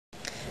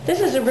This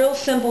is a real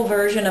simple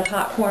version of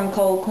hot corn,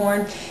 cold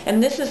corn,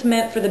 and this is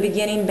meant for the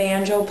beginning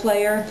banjo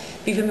player.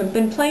 If you've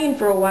been playing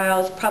for a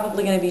while, it's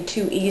probably going to be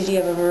too easy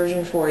of a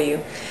version for you.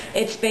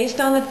 It's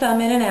based on the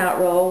thumb in and out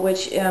roll,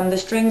 which the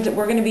strings that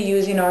we're going to be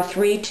using are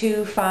 3,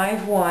 2,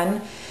 5,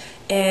 1,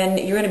 and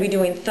you're going to be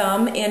doing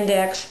thumb,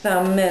 index,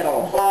 thumb,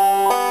 middle.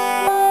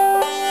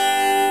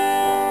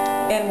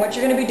 And what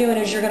you're going to be doing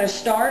is you're going to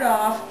start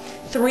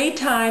off 3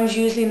 times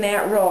using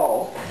that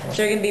roll.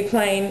 So you're going to be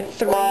playing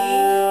 3, 2,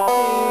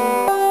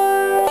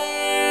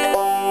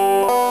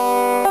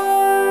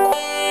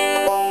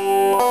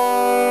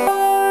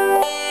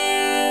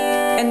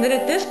 and then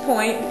at this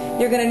point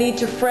you're going to need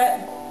to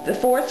fret the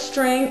 4th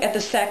string at the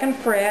 2nd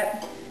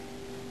fret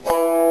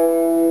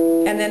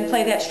and then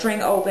play that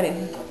string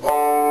opening.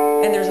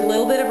 And there's a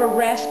little bit of a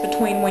rest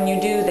between when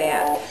you do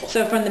that.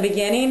 So from the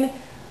beginning,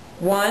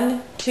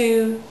 1,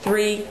 2,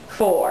 3,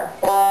 4.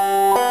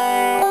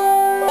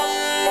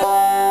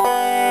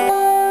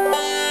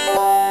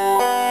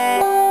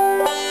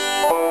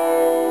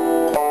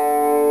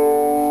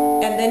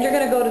 And then you're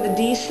going to go to the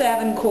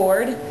D7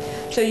 chord.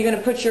 So you're going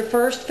to put your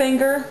first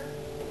finger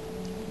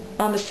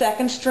on the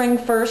 2nd string,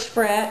 1st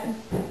fret,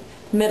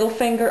 middle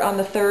finger on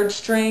the 3rd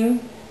string,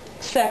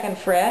 2nd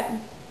fret,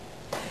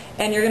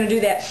 and you're going to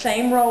do that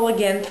same roll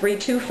again, 3,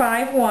 2,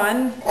 5,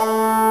 1.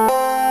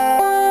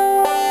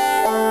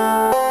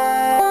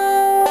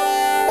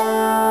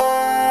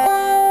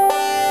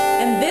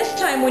 And this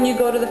time when you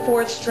go to the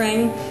 4th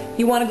string,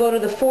 you want to go to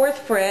the 4th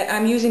fret.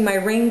 I'm using my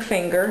ring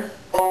finger,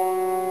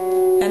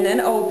 and then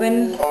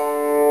open.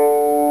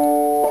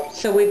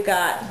 So we've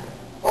got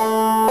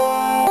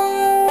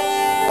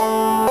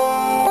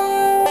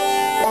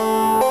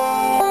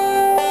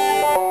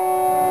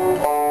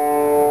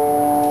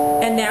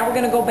we're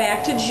going to go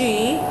back to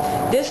G.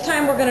 This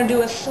time we're going to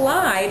do a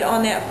slide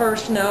on that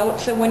first note.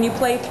 So when you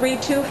play 3,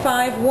 2,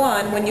 5,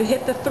 1, when you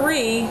hit the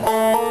 3,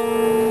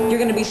 you're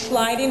going to be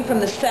sliding from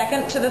the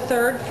 2nd to the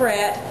 3rd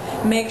fret.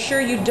 Make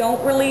sure you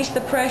don't release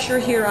the pressure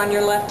here on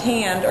your left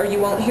hand or you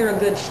won't hear a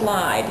good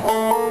slide.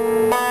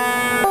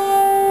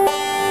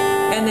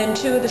 And then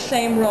 2 of the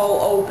same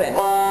roll, open.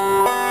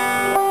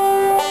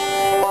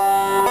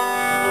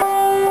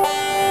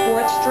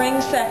 4th string,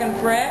 2nd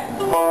fret,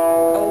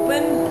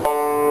 open.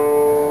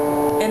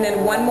 And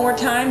then one more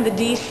time, the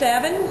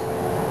D7.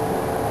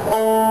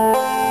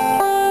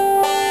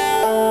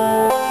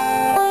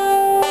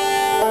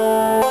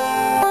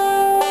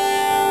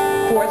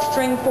 4th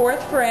string,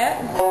 4th fret,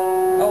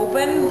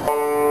 open.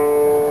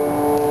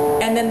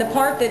 And then the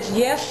part that's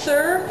yes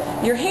sir,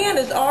 your hand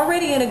is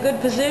already in a good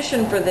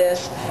position for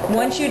this.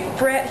 Once you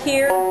fret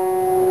here,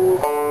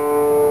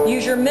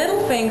 use your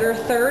middle finger,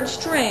 3rd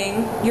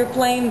string. You're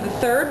playing the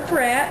 3rd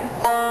fret.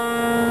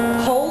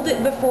 Hold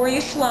it before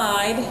you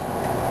slide.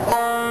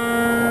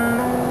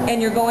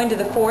 And you're going to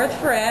the 4th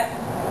fret,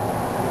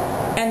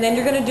 and then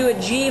you're going to do a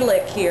G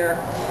lick here.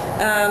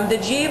 The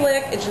G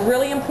lick, it's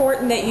really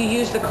important that you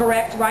use the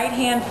correct right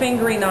hand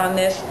fingering on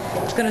this.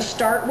 It's going to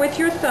start with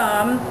your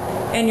thumb,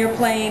 and you're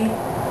playing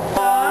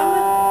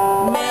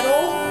thumb,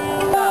 middle,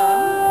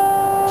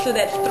 thumb. So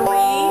that's 3, 1,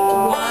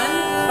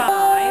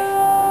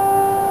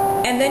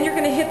 5. And then you're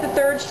going to hit the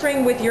 3rd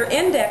string with your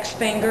index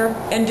finger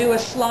and do a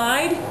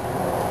slide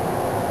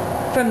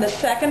from the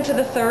 2nd to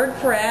the 3rd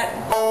fret.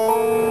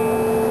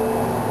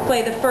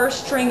 Play the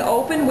 1st string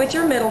open with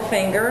your middle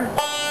finger.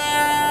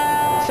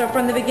 So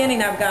from the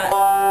beginning I've got,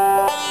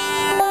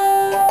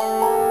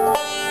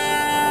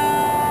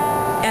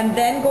 and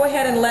then go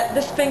ahead and let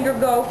this finger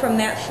go from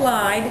that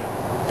slide.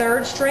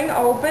 3rd string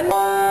open,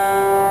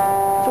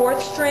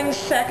 4th string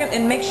 2nd,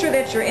 and make sure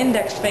that's your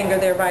index finger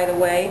there, by the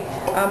way,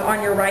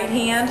 on your right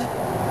hand.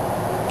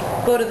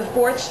 Go to the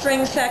 4th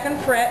string,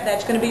 2nd fret,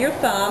 that's going to be your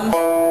thumb.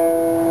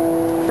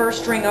 1st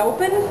string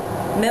open,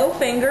 middle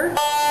finger,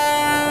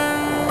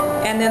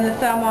 and then the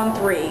thumb on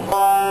 3.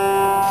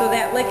 So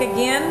that lick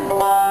again.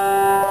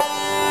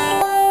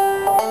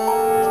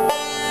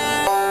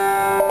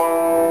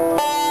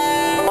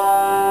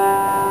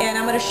 And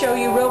I'm going to show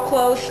you real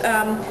close,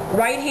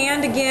 right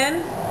hand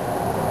again.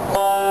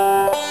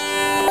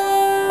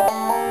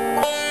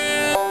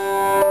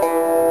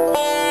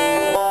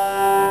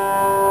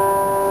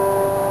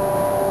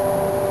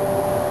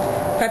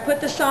 If I put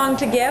the song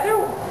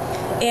together,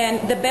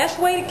 and the best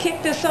way to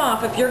kick this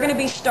off, if you're going to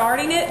be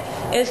starting it,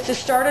 is to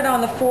start it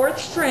on the 4th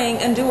string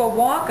and do a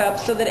walk-up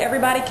so that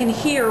everybody can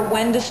hear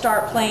when to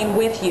start playing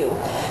with you.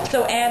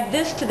 So add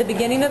this to the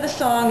beginning of the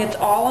song. It's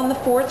all on the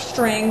 4th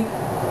string.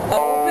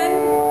 Open,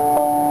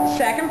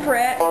 2nd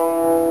fret,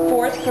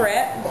 4th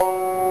fret,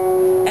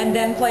 and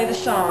then play the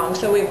song.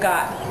 So we've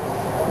got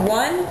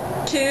 1,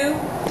 2,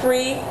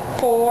 3,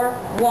 4,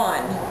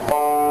 1.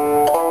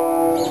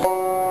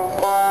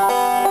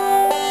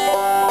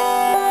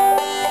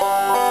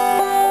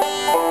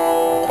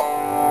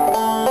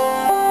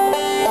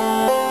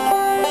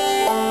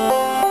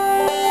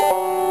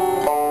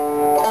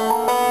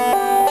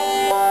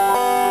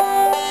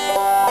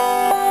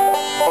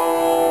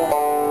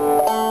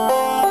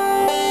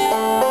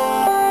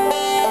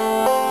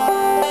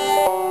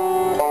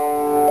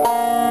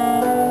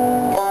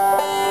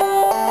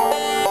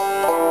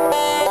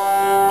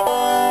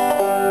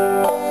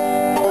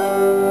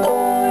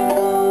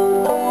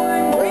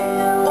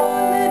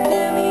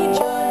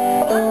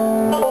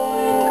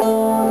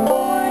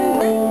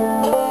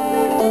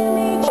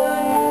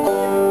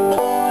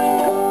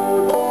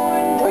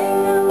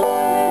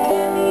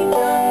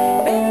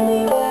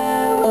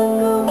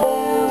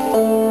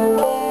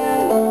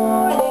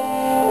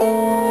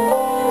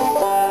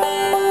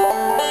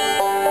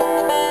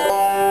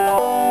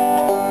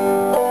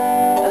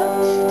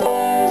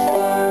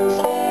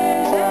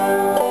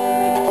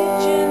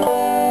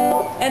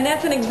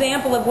 an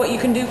example of what you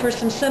can do for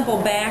some simple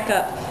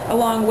backup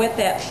along with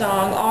that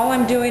song. All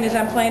I'm doing is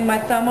I'm playing my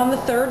thumb on the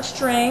 3rd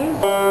string,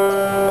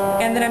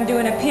 and then I'm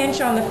doing a pinch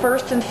on the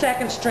 1st and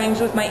 2nd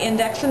strings with my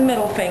index and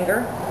middle finger.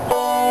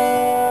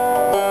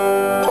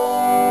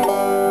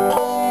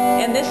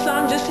 And this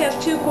song just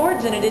has 2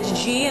 chords in it. It's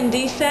G and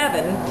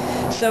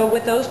D7. So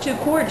with those 2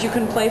 chords, you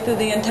can play through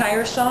the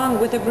entire song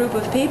with a group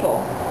of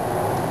people.